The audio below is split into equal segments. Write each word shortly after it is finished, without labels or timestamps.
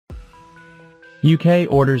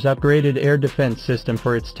UK orders upgraded air defence system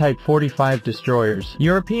for its Type 45 destroyers.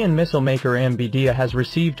 European missile maker MBDA has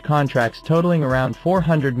received contracts totaling around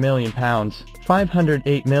 £400 million,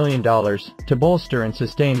 $508 million, to bolster and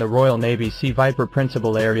sustain the Royal Navy's Sea Viper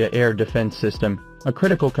Principal Area Air Defence System, a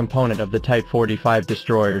critical component of the Type 45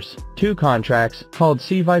 destroyers. Two contracts, called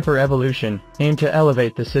Sea Viper Evolution, aim to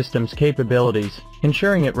elevate the system's capabilities,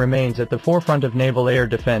 ensuring it remains at the forefront of naval air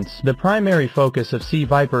defense. The primary focus of Sea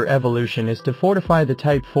Viper Evolution is to fortify the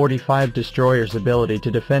Type 45 destroyer's ability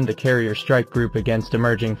to defend the carrier strike group against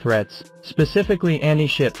emerging threats, specifically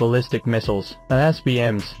anti-ship ballistic missiles,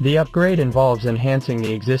 ASBMs. The upgrade involves enhancing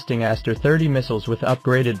the existing Aster 30 missiles with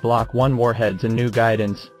upgraded Block 1 warheads and new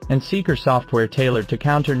guidance and seeker software tailored to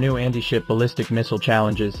counter new anti-ship ballistic missile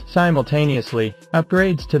challenges. Simultaneously,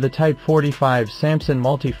 upgrades to the Type 45 Samson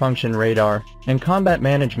multifunction radar and combat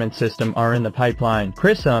management system are in the pipeline.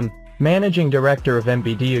 Chris Managing Director of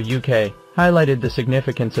MBDA UK, highlighted the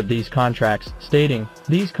significance of these contracts, stating,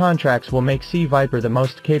 "These contracts will make Sea Viper the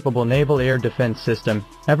most capable naval air defense system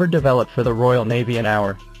ever developed for the Royal Navy in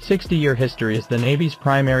our 60-year history as the Navy's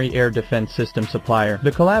primary air defense system supplier."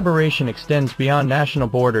 The collaboration extends beyond national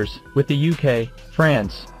borders, with the UK,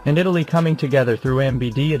 France, and Italy coming together through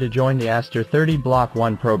MBDA to join the Aster 30 Block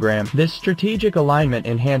 1 program. This strategic alignment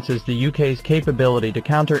enhances the UK's capability to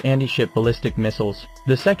counter anti-ship ballistic missiles.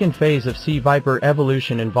 The second phase of Sea Viper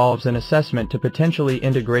Evolution involves an assessment to potentially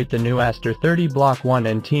integrate the new Aster 30 Block 1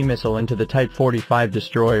 NT missile into the Type 45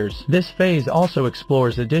 destroyers. This phase also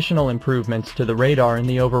explores additional improvements to the radar and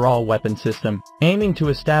the overall weapon system, aiming to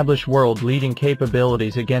establish world-leading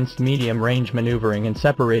capabilities against medium-range maneuvering and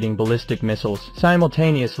separating ballistic missiles.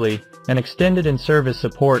 Simultaneously, an extended in-service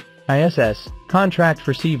support (ISS) contract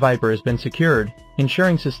for Sea Viper has been secured,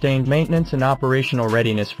 ensuring sustained maintenance and operational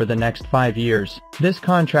readiness for the next 5 years. This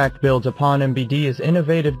contract builds upon MBDA's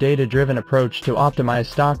innovative data-driven approach to optimize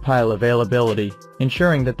stockpile availability,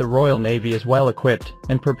 ensuring that the Royal Navy is well equipped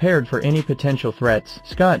and prepared for any potential threats.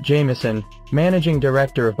 Scott Jamieson, Managing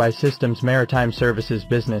Director of Systems Maritime Services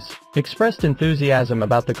Business, expressed enthusiasm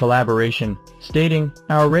about the collaboration, stating,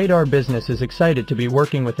 "Our radar business is excited to be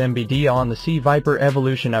working with MBDA on the Sea Viper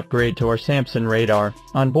Evolution upgrade to our Samson radar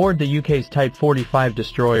on board the UK's Type 45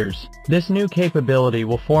 destroyers. This new capability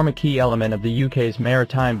will form a key element of the UK's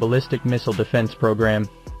maritime ballistic missile defence programme,